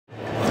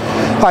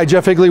Hi,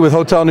 Jeff Higley with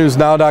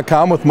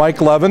HotelNewsNow.com with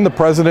Mike Leven, the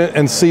President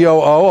and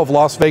COO of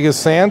Las Vegas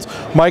Sands.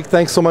 Mike,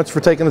 thanks so much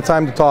for taking the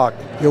time to talk.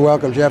 You're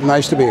welcome, Jeff.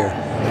 Nice to be here.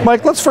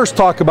 Mike, let's first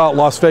talk about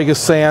Las Vegas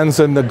Sands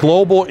and the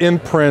global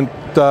imprint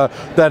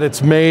that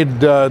it's made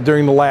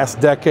during the last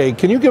decade.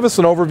 Can you give us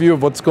an overview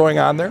of what's going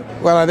on there?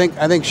 Well, I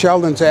think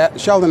Sheldon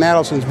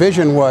Adelson's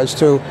vision was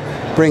to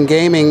bring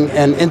gaming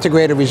and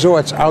integrated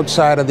resorts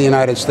outside of the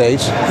United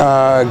States,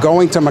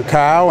 going to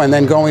Macau and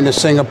then going to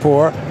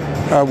Singapore,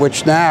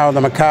 which now the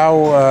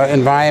Macau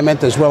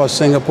environment as well as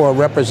Singapore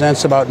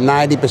represents about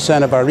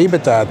 90% of our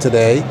EBITDA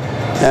today.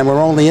 And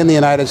we're only in the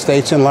United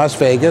States in Las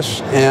Vegas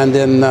and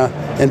in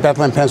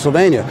Bethlehem,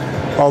 Pennsylvania.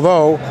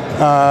 Although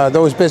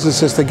those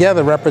businesses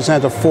together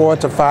represent a $400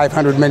 to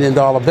 $500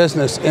 million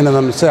business in and of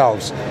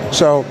themselves.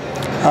 So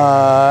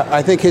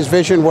I think his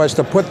vision was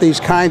to put these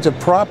kinds of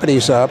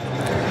properties up,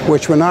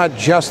 which were not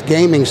just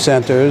gaming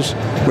centers,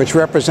 which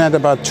represent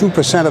about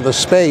 2% of the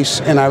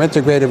space in our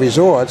integrated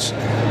resorts,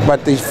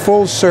 but these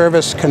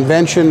full-service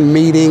convention,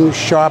 meeting,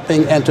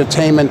 shopping,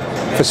 entertainment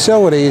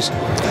facilities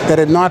that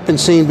had not been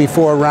seen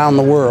before around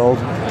the world.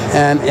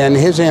 And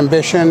his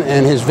ambition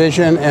and his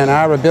vision and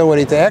our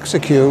ability to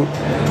execute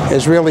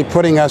is really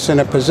putting us in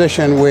a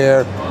position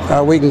where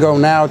we can go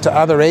now to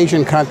other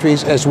Asian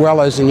countries as well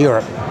as in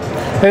Europe.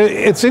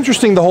 It's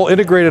interesting, the whole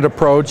integrated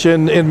approach.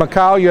 In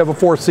Macau, you have a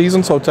Four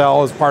Seasons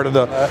hotel as part of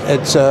the...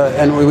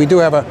 and we do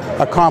have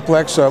a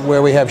complex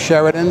where we have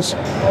Sheraton's,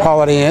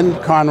 Holiday Inn,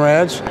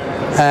 Conrad's,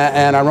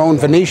 and our own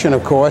Venetian,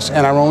 of course,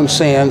 and our own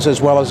Sands, as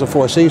well as the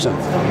Four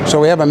Seasons. So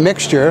we have a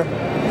mixture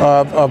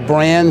of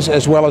brands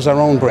as well as our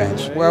own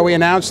brands. Well, we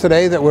announced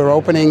today that we're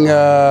opening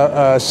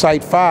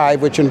Site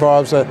 5, which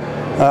involves a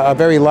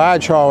very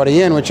large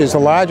Holiday Inn, which is the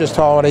largest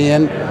Holiday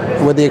Inn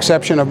with the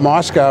exception of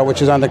Moscow,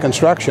 which is under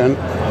construction,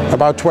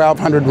 about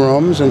 1,200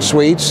 rooms and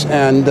suites,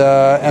 and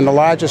the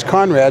largest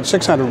Conrad,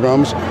 600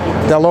 rooms.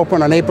 They'll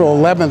open on April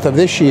 11th of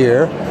this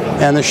year,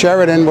 and the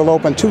Sheraton will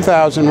open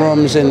 2,000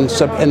 rooms in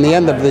the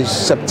end of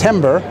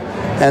September,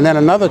 and then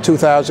another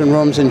 2,000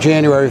 rooms in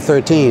January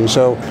 13.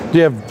 So, do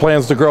you have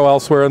plans to grow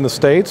elsewhere in the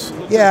States?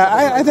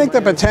 Yeah, I think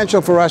the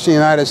potential for us in the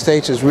United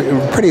States is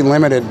pretty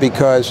limited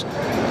because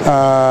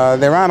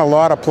there aren't a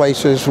lot of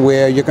places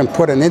where you can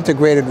put an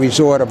integrated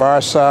resort of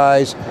our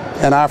size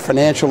and our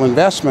financial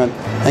investment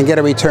and get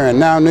a return.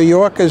 Now, New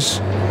York there's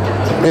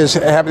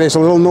a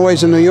little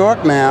noise in New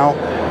York now,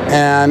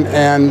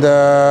 and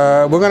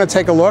we're going to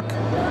take a look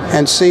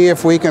and see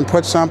if we can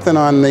put something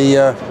on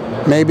the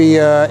maybe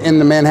in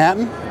the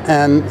Manhattan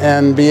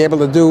and be able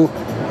to do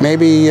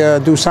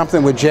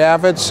something with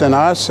Javits and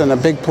us and a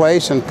big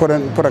place and put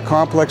a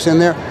complex in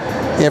there.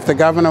 If the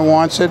governor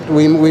wants it,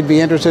 we'd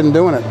be interested in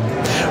doing it.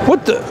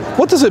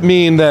 What does it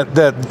mean that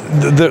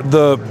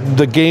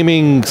the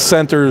gaming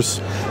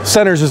centers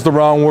is the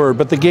wrong word,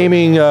 but the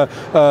gaming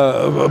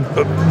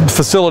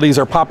facilities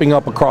are popping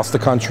up across the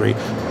country?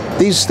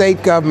 These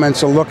state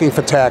governments are looking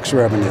for tax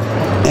revenue,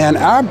 and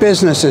our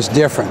business is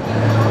different.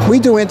 We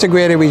do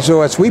integrated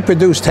resorts. We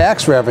produce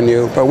tax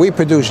revenue, but we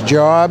produce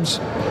jobs,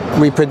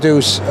 we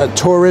produce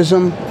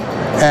tourism,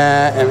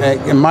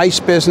 and MICE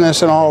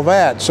business and all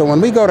that. So when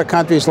we go to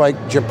countries like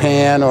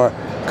Japan or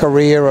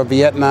Korea or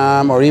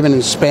Vietnam or even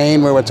in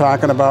Spain, where we're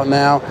talking about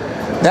now,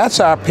 that's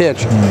our pitch.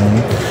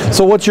 Mm-hmm.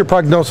 So what's your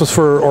prognosis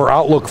for or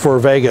outlook for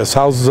Vegas?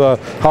 How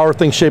are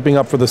things shaping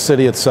up for the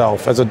city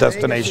itself as a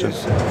destination?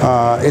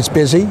 It's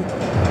busy,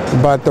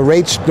 but the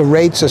rates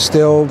are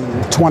still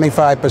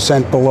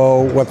 25%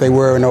 below what they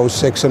were in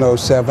 06 and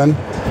 07,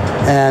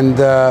 and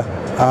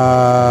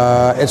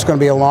it's going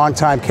to be a long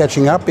time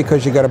catching up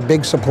because you got a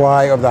big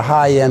supply of the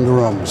high-end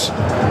rooms,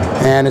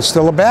 and it's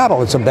still a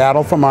battle. It's a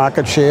battle for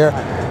market share.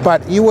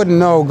 But you wouldn't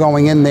know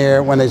going in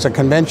there when there's a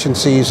convention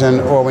season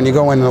or when you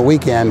go in on the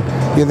weekend.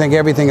 You think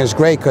everything is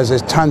great because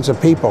there's tons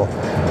of people.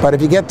 But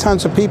if you get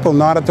tons of people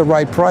not at the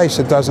right price,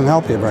 it doesn't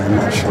help you very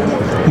much.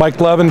 Mike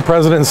Leven,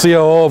 President and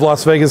COO of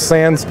Las Vegas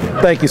Sands,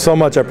 thank you so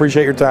much. I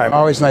appreciate your time.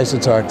 Always nice to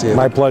talk to you.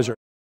 My pleasure.